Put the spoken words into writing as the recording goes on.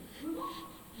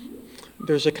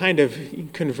There's a kind of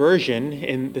conversion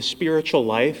in the spiritual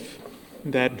life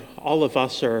that all of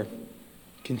us are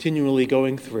continually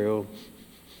going through,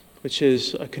 which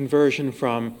is a conversion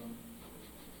from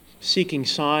seeking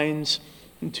signs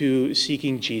to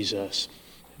seeking Jesus,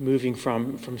 moving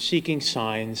from seeking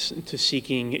signs to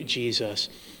seeking Jesus.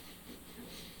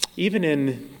 Even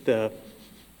in the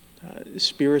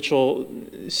spiritual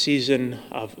season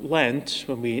of Lent,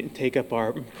 when we take up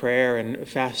our prayer and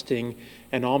fasting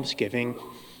and almsgiving,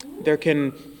 there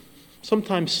can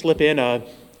sometimes slip in a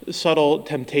subtle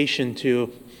temptation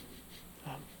to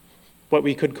what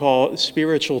we could call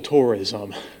spiritual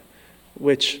tourism,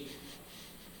 which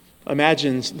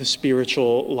imagines the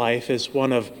spiritual life as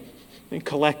one of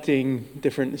collecting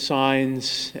different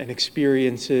signs and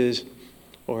experiences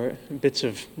or bits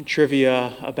of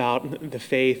trivia about the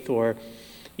faith, or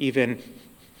even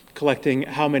collecting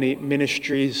how many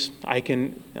ministries I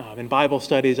can, in Bible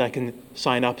studies, I can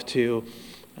sign up to.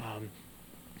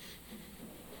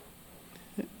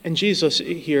 And Jesus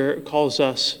here calls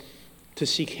us to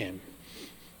seek him.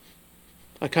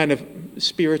 A kind of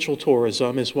spiritual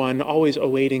tourism is one always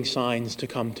awaiting signs to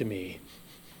come to me,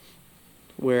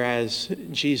 whereas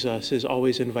Jesus is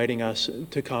always inviting us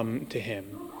to come to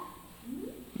him,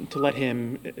 to let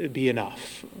him be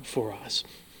enough for us.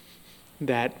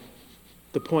 That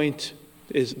the point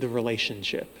is the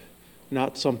relationship,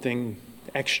 not something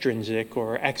extrinsic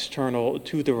or external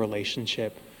to the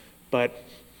relationship, but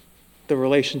the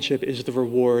relationship is the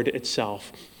reward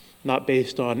itself, not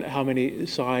based on how many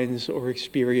signs or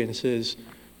experiences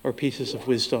or pieces of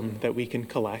wisdom that we can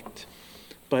collect,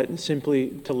 but simply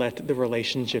to let the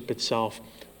relationship itself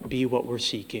be what we're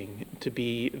seeking, to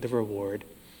be the reward.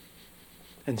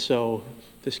 And so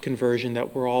this conversion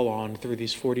that we're all on through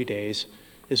these 40 days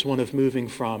is one of moving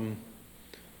from,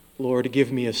 Lord,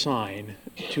 give me a sign,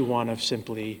 to one of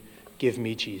simply, give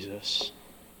me Jesus.